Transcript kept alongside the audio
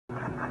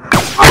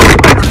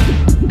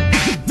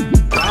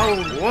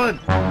Run!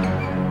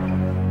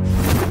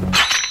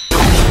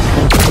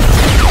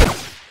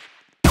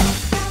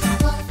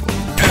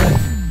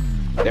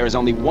 There is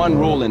only one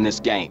rule in this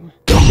game.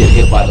 Don't get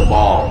hit by the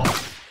ball.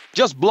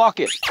 Just block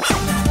it. Time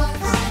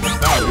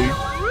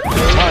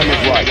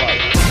is right.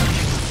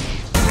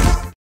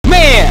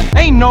 Man,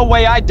 ain't no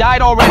way I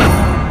died already.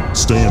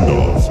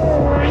 Standoff.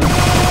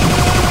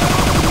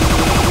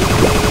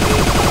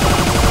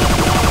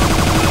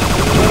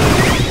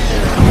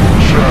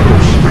 Shadow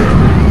spin.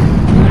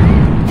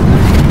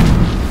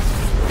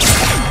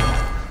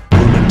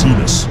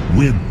 Martinez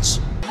wins.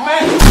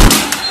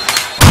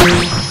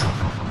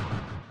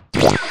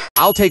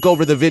 I'll take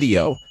over the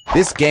video.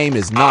 This game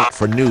is not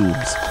for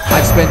noobs.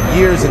 I've spent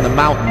years in the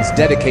mountains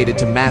dedicated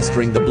to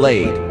mastering the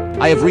blade.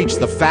 I have reached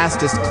the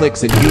fastest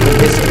clicks in human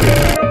history.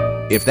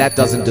 If that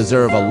doesn't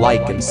deserve a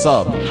like and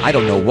sub, I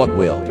don't know what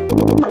will.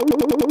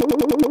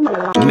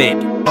 Mid.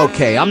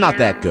 Okay, I'm not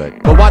that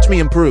good, but watch me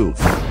improve.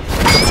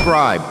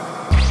 Subscribe.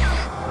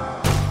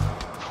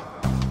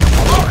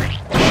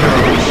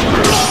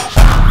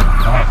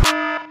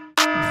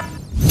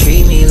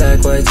 Treat me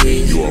like white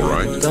teeth. You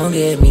alright? Don't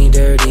get me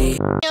dirty. You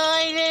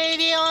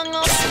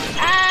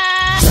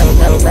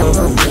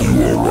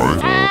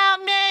alright? Help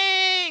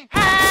me!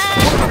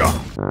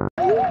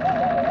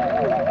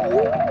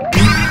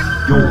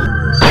 You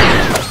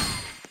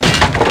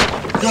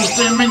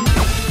understand me?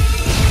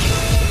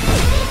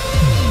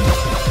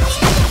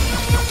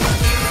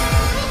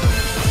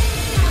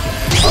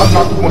 I'm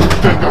not the one you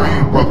think I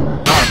am, brother.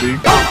 Nah, B.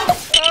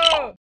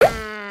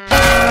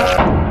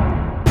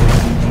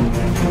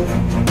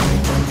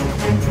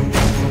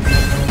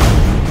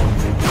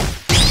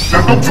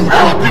 Now don't you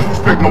ever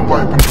disrespect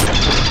nobody.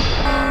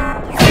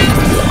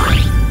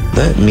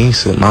 Let me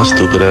sit my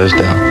stupid ass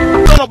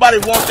down. Don't nobody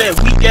want that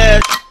weak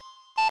ass.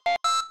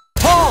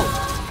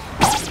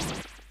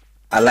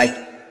 I like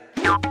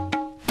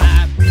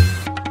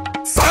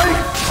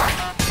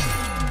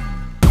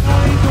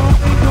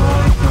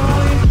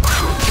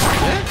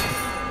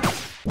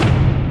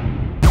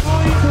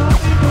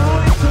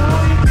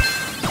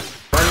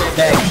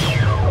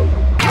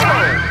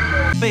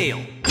Fail.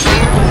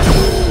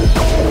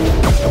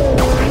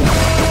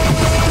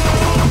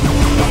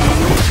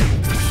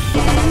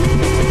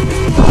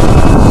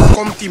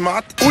 Komt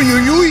iemand? Oei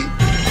oei oei.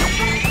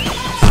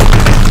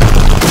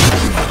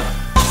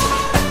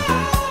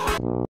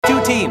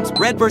 Two teams,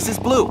 red versus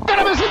blue.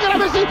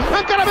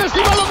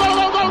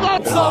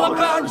 It's all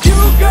about you,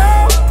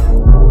 girl.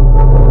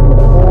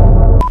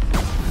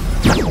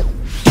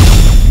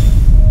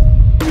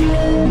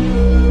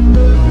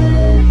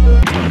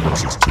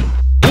 Versus 2.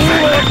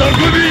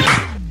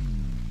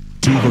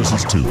 2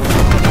 versus 2.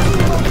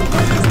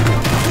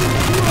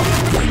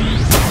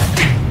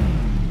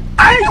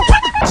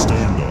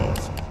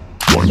 Standoff.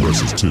 1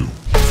 versus 2.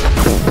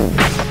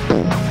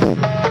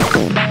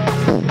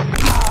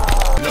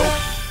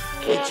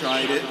 We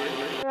tried it.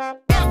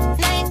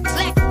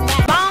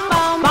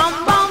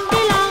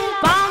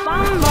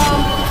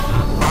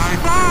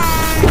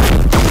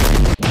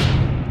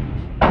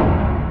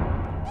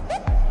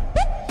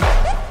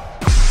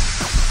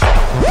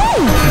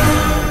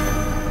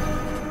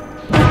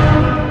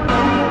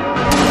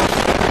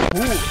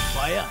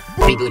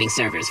 Rebooting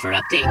servers for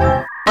update.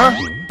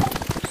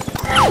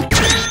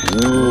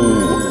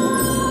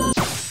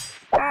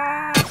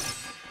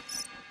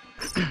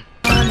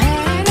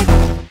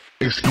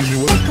 Excuse me,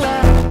 what?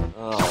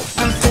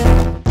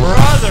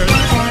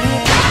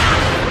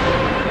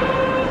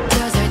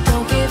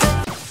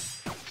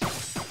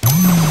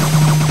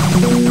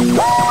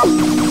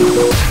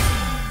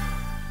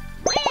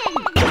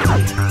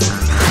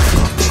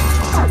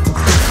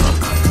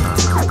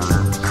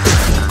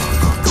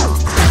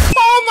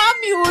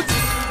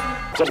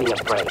 Give me a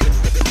break.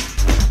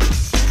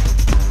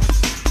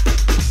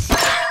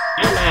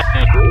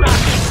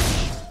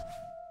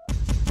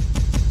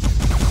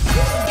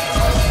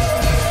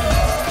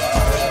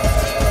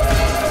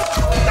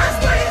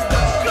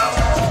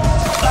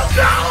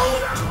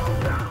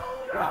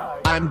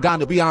 I'm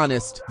gonna be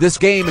honest. This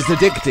game is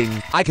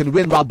addicting. I can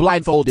win while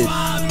blindfolded. So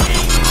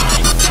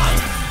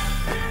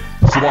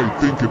I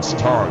think it's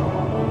time.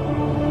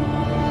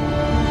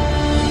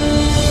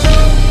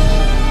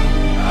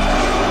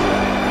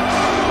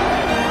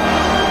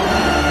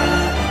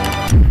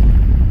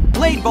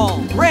 Blade ball,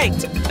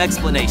 ranked!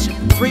 Explanation.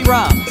 3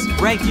 rounds.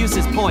 Rank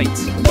uses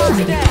points.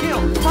 First down,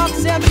 kill. Top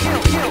 7,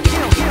 kill.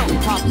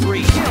 Top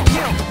 3, kill.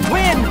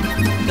 Win!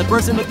 The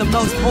person with the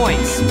most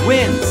points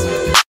wins.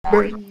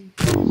 Round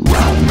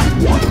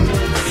 1.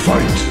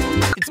 Fight.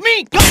 It's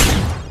me!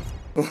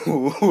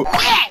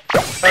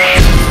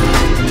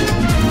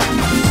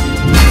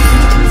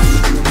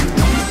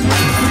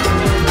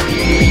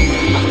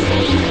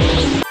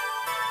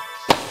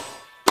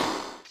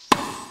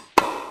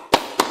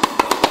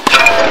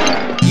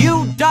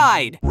 You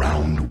died!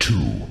 Round 2.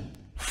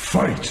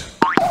 Fight.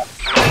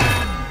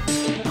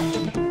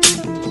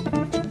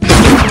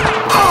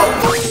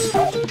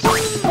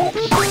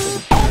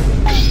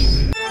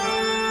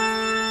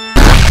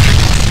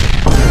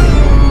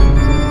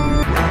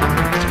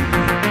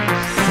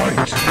 Fight.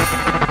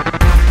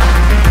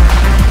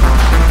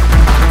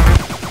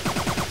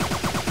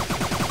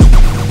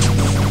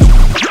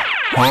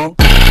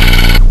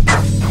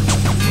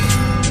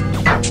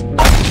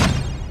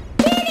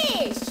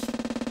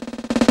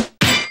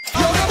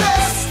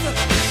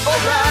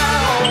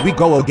 we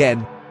go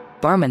again.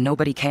 Barman,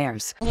 nobody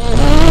cares.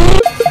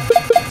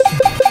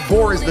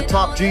 4 is the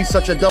top G,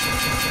 such a double.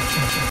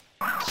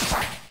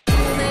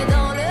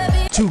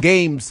 2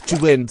 games, 2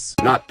 wins.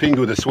 Not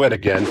Pingu the Sweat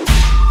again.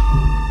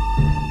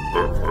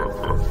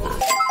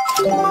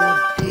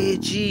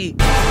 PG.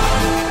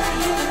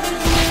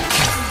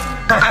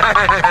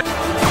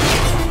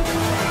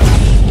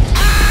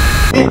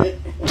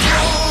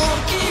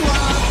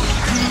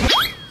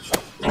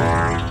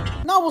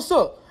 Now what's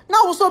up?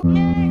 Now what's up?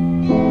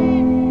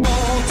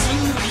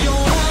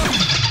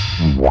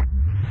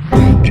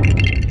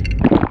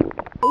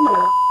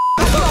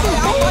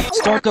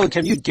 Starco,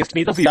 can you gift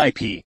me the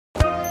VIP?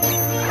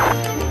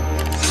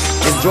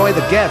 Enjoy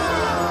the gift.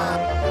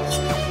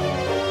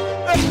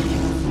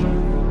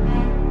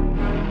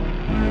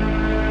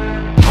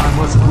 I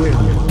must win.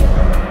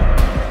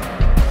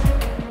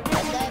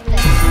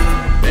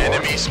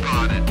 Enemy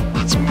spotted.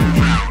 Let's move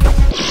out.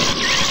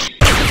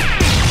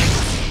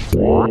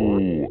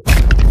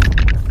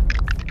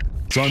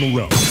 Final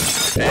round.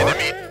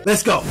 Enemy.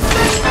 Let's go.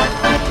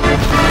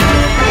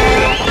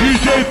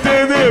 DJ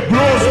TV,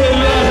 bros.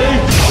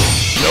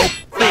 Nope.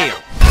 Fail.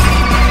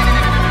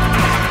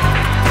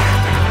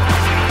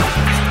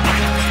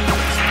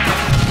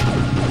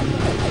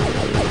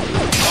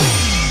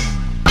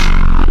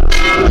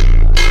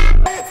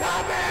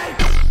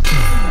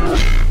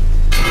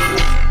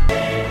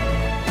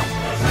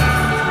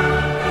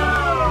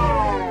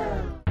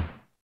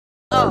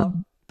 Oh.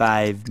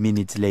 5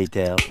 minutes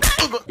later.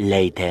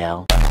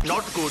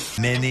 Not good.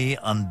 Many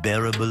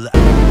unbearable.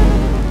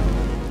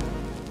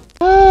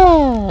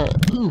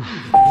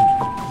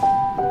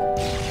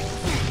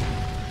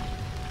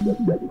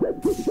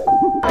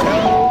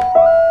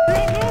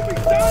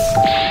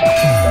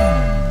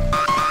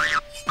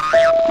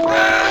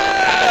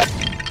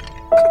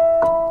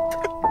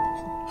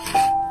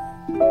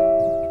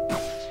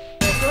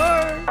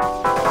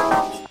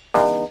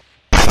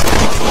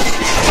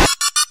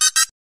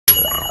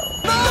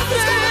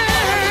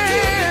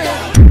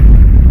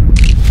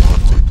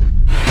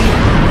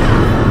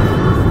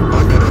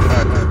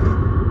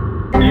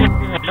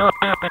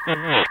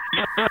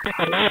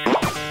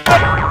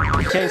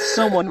 Can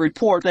someone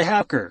report the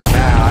hacker?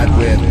 I'd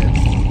win.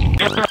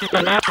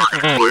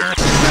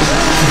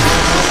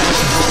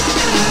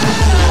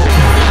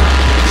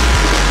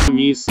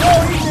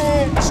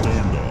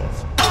 Standoff.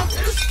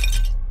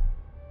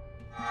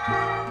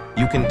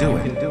 You can do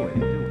it.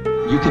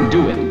 You can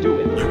do it.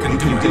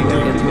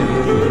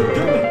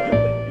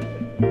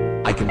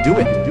 I can do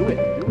it.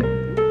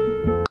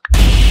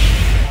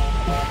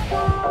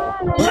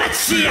 Let's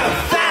see how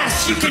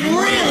fast you can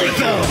really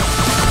go.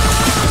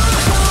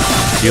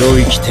 領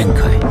域展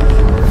開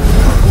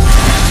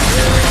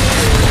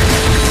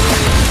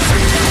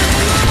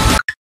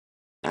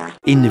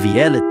In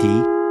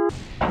reality,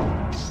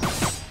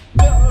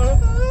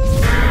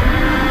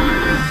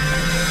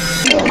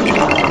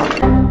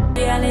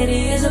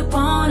 Reality is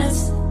upon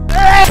us.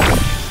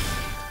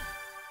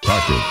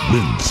 Hacker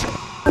wins.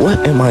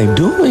 What am I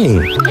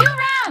doing?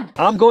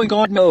 I'm going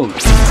on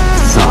mode.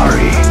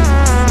 Sorry,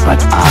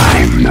 but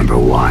I'm number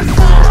 1.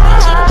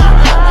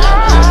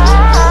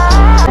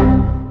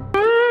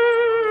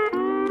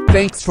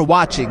 Thanks for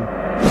watching.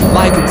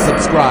 Like and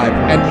subscribe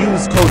and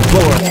use code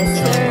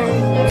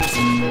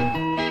BOOHOO.